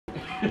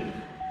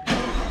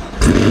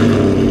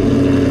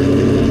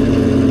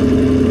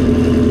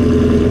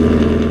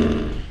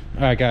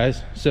right,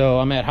 guys, so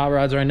I'm at Hot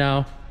Rods right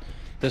now.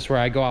 This is where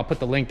I go. I'll put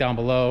the link down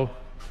below.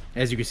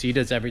 As you can see, he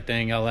does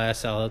everything.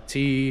 LS, LT,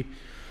 you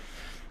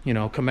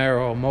know,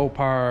 Camaro,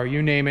 Mopar,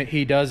 you name it,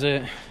 he does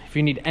it. If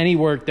you need any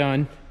work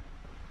done,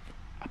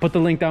 I'll put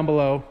the link down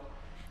below.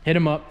 Hit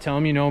him up, tell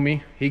him you know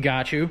me, he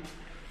got you.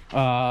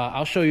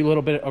 I'll show you a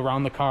little bit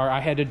around the car.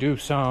 I had to do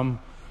some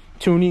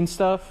tuning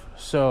stuff,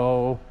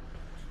 so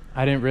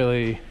I didn't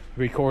really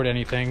record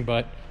anything,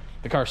 but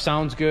the car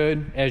sounds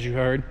good, as you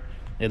heard.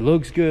 It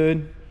looks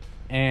good,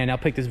 and I'll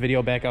pick this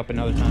video back up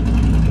another time.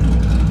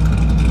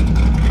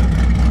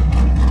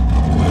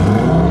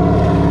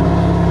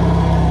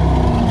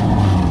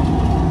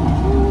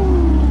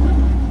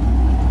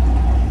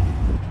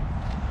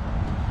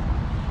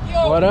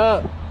 What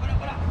up?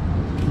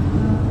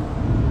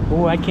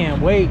 Oh, I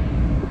can't wait.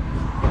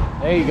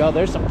 There you go.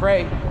 There's some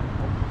prey.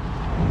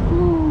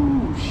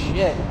 Ooh,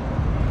 shit.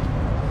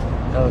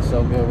 That was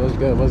so good. What's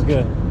good? What's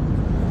good?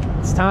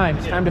 It's time.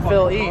 It's time to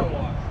fill E.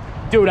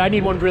 Dude, I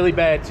need one really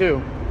bad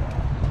too.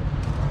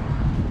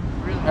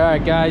 All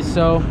right, guys.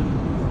 So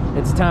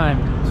it's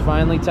time. It's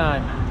finally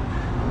time.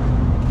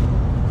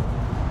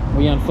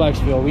 We on flex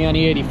fuel. We on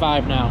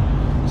E85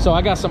 now. So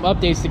I got some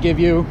updates to give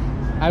you.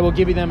 I will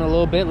give you them in a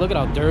little bit. Look at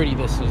how dirty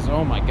this is.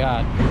 Oh my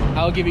God.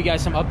 I'll give you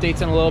guys some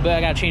updates in a little bit.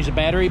 I gotta change the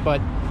battery, but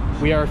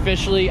we are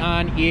officially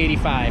on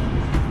E85.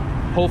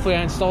 Hopefully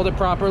I installed it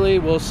properly.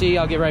 We'll see.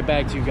 I'll get right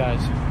back to you guys.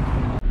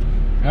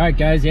 All right,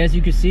 guys, as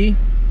you can see,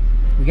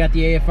 we got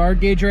the AFR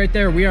gauge right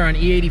there. We are on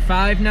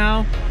E85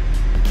 now,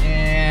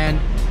 and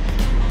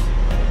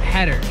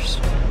headers.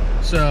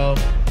 So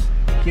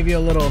give you a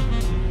little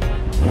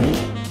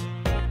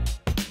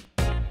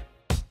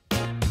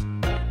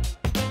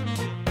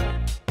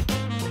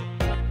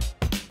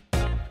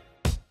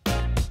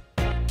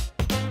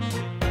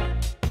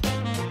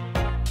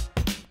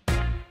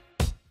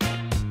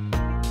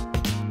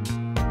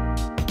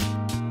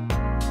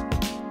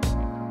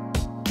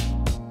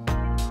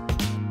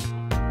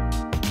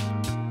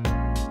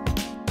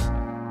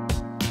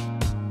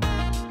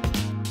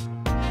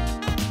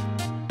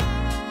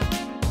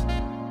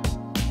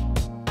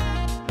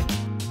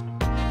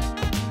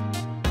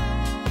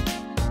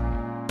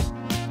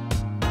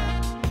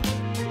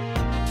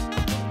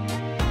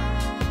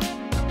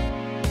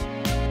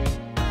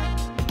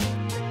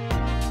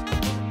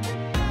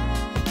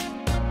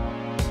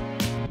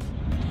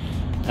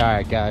All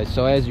right, guys,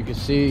 so as you can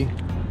see,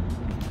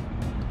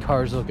 the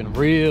car's looking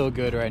real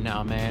good right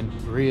now, man.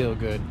 Real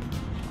good.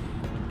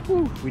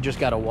 Whew, we just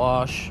got a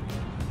wash.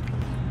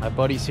 My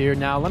buddy's here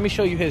now. Let me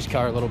show you his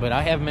car a little bit.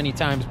 I have many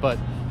times, but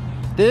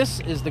this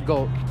is the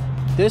goal.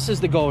 This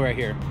is the goal right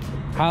here.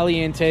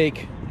 Holley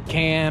intake,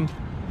 cam,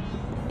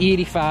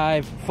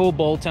 E85, full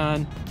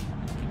bolt-on,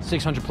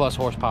 600 plus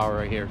horsepower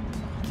right here.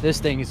 This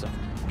thing is a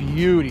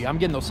beauty. I'm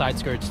getting those side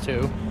skirts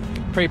too.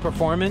 Prey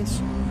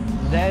Performance.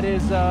 That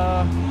is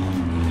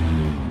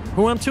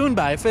who I'm tuned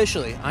by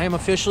officially. I am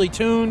officially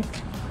tuned.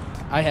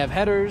 I have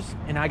headers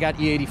and I got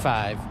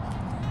E85.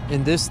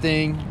 And this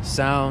thing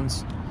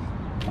sounds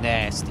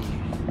nasty.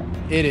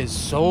 It is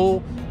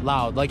so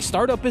loud. Like,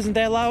 startup isn't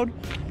that loud,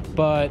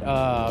 but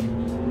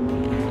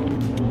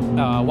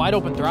wide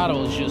open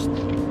throttle is just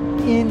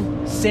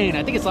insane.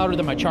 I think it's louder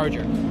than my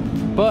Charger.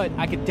 But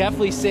I could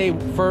definitely say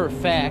for a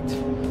fact,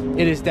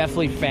 it is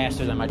definitely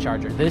faster than my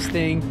Charger. This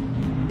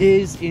thing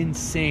is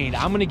insane.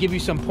 I'm gonna give you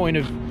some point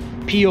of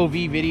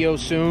POV video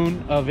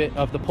soon of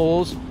the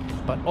pulls,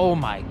 but oh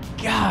my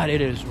God, it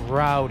is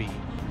rowdy.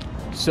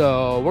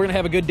 So we're gonna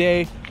have a good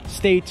day.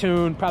 Stay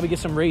tuned, probably get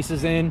some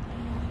races in.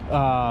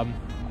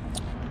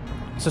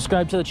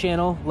 Subscribe to the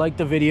channel, like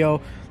the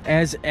video.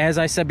 As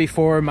I said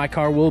before, my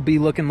car will be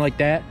looking like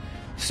that.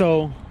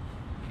 So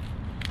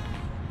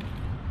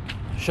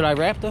should I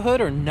wrap the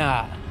hood or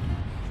not?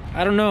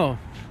 I don't know.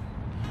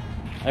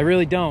 I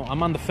really don't.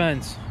 I'm on the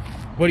fence.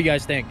 What do you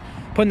guys think?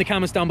 Put in the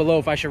comments down below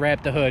if I should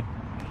wrap the hood.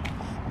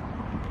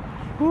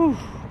 Whew.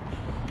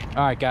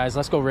 All right, guys,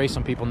 let's go race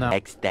some people now.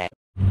 Next step.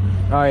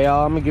 All right,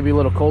 y'all, I'm gonna give you a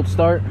little cold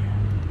start.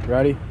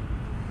 Ready?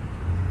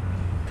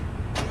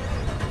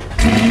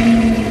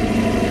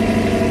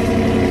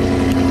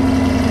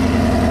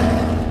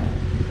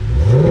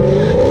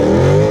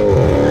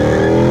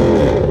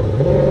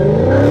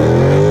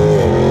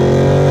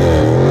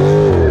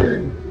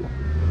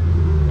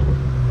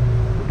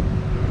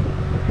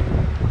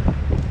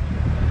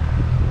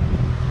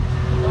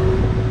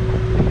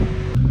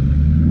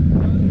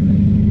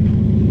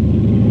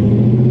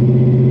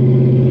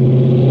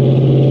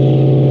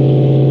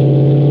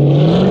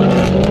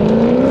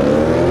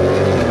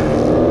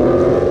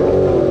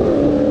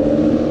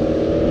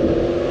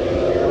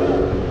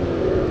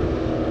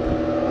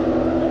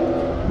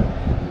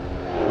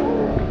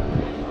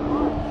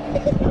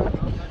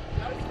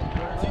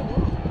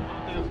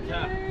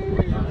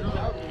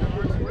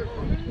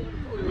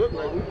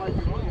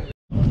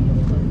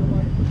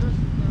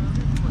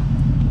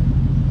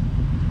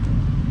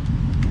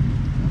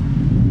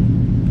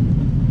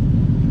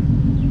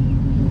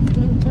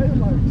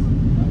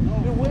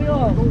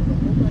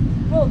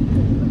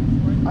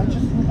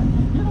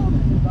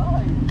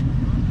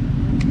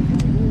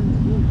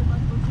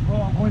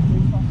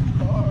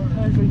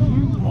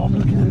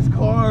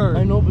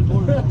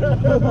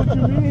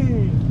 you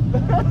mean?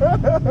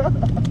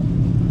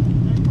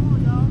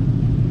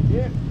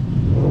 Yeah.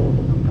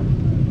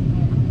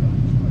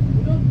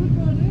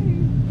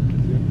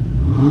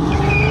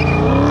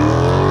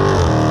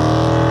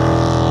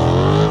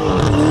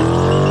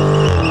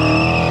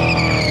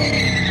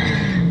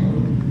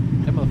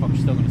 That motherfucker's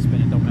still gonna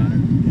spin, it don't matter.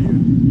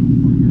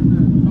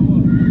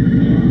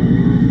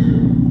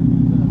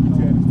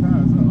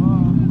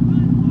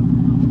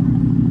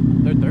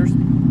 They're thirsty.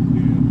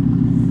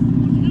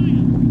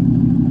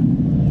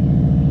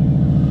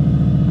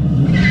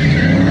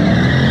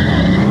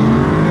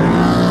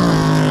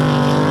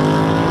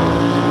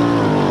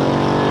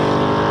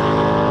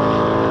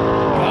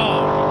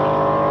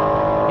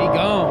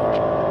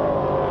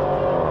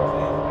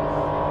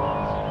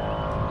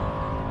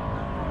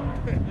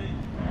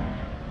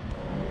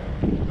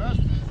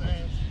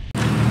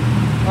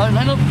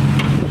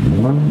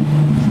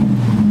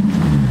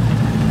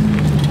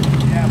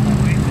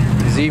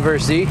 Z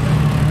versus Z.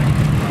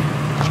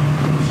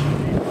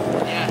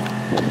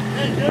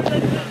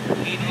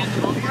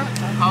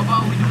 How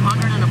about we do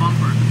 100 and a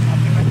bumper?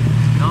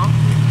 No?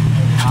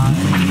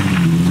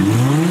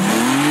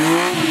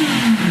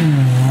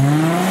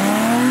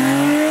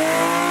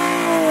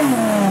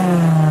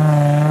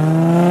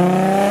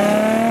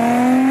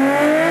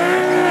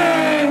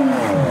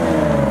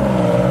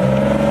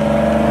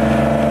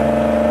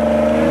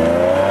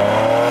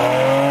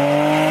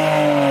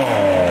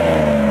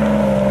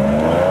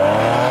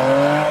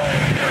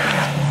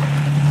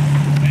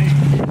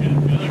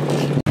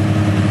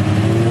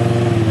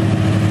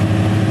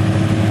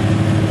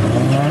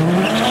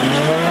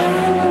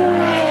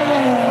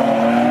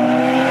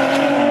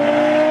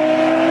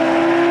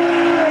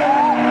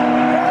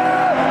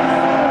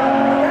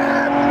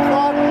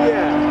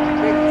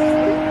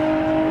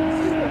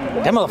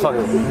 That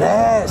motherfucker is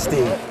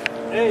nasty.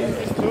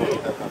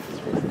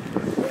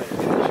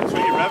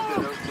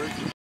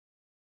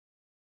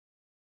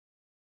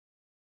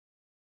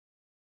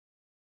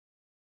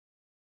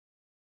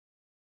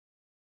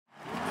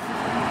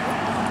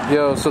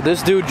 Yo, so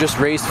this dude just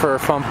raced for a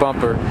front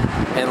bumper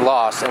and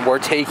lost, and we're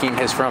taking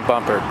his front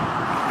bumper.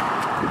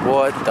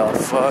 What the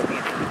fuck?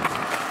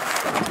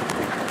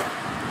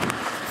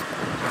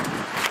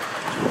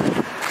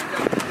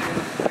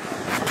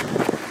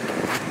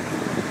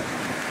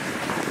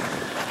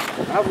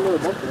 I have another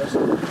bumper.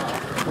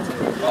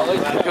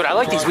 Dude, I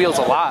like these wheels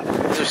a lot.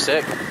 These are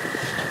sick.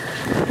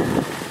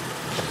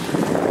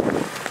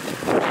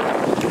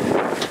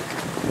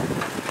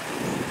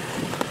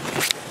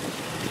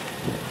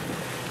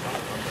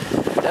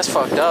 That's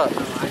fucked up.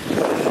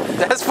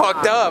 That's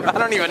fucked up. I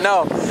don't even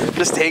know.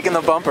 Just taking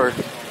the bumper.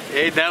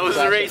 Hey, that was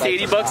the race.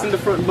 80 bucks in the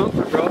front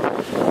bumper, bro.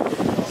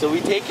 So we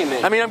taking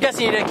it. I mean, I'm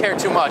guessing you didn't care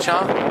too much,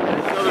 huh?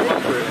 Another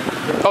bumper.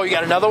 Oh, you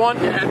got another one?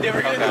 Yeah, they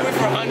were gonna do it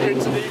for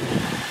 100, so they...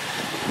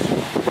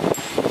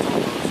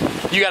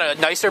 You got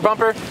a nicer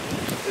bumper?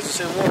 It's the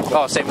same one.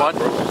 Oh, same one?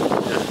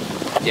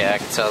 Yeah, I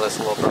can tell that's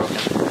a little broken.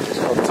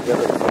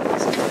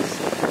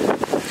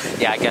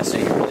 Yeah, I guess so.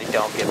 You really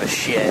don't give a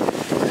shit.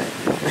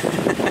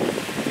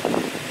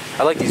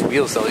 I like these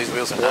wheels though. These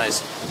wheels are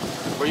nice.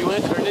 Where you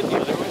want to turn it the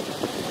other way?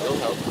 It'll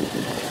help.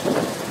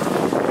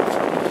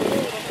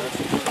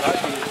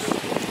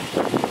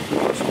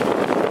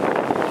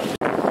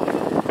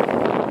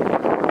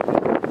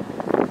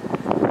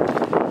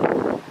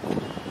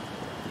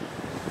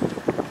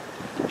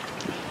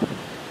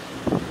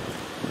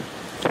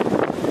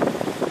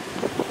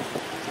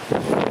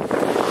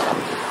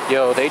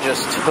 Yo, they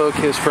just took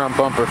his front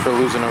bumper for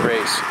losing a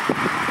race.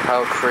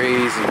 How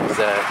crazy is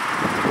that?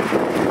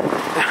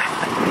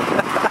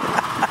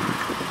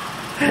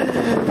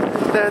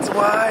 That's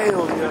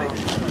wild, yo.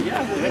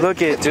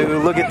 Look at,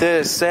 dude. Look at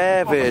this.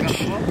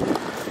 Savage.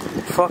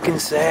 Fucking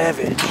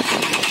savage.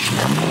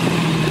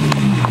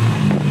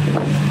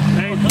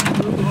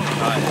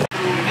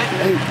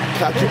 Hey,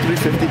 catch a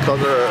 350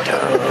 color.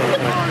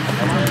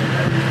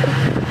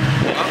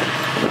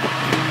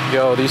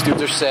 Yo, these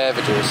dudes are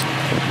savages.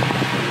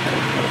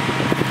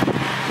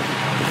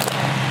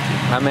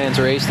 My man's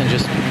raced and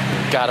just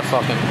got a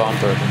fucking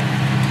bumper.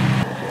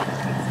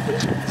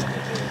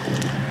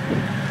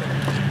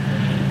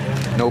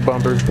 No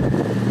bumper.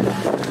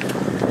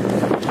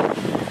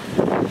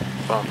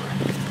 Bumper.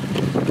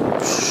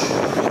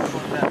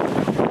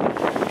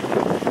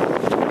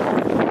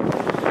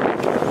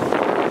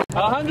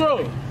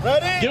 Alejandro!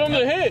 Ready? Give him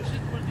the hit!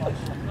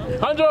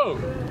 Alejandro!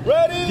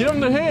 Ready? Give him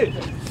the hit!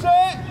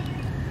 Set!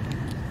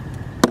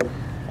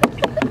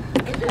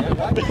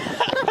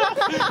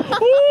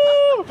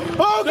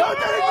 Oh, go there,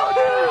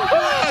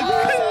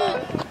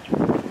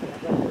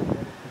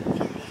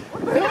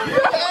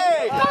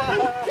 Hey!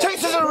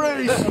 Chases a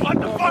race! What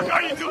the fuck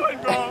are you doing,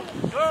 bro?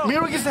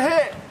 Miro gets the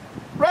hit.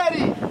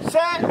 Ready,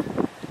 set.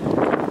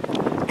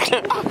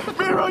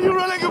 Miro, you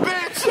run like a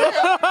bitch!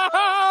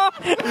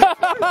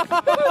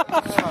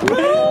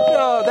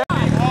 Yo, that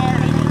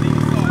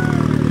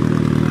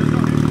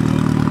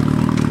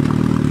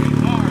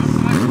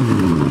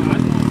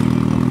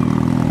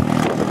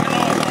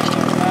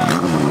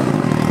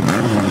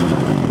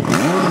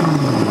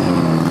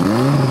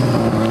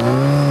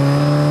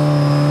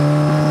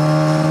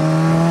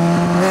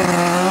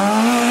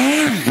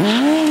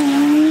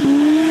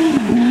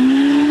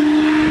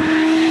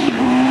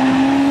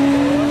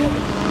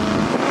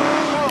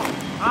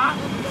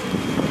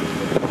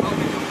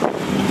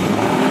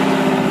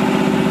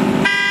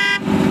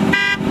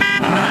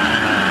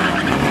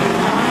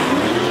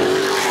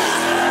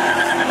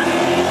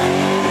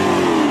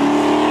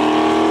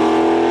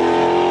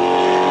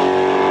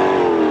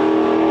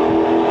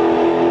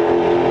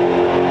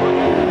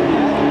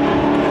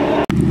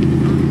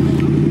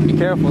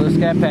careful. This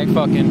scat pack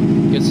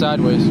fucking gets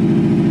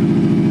sideways.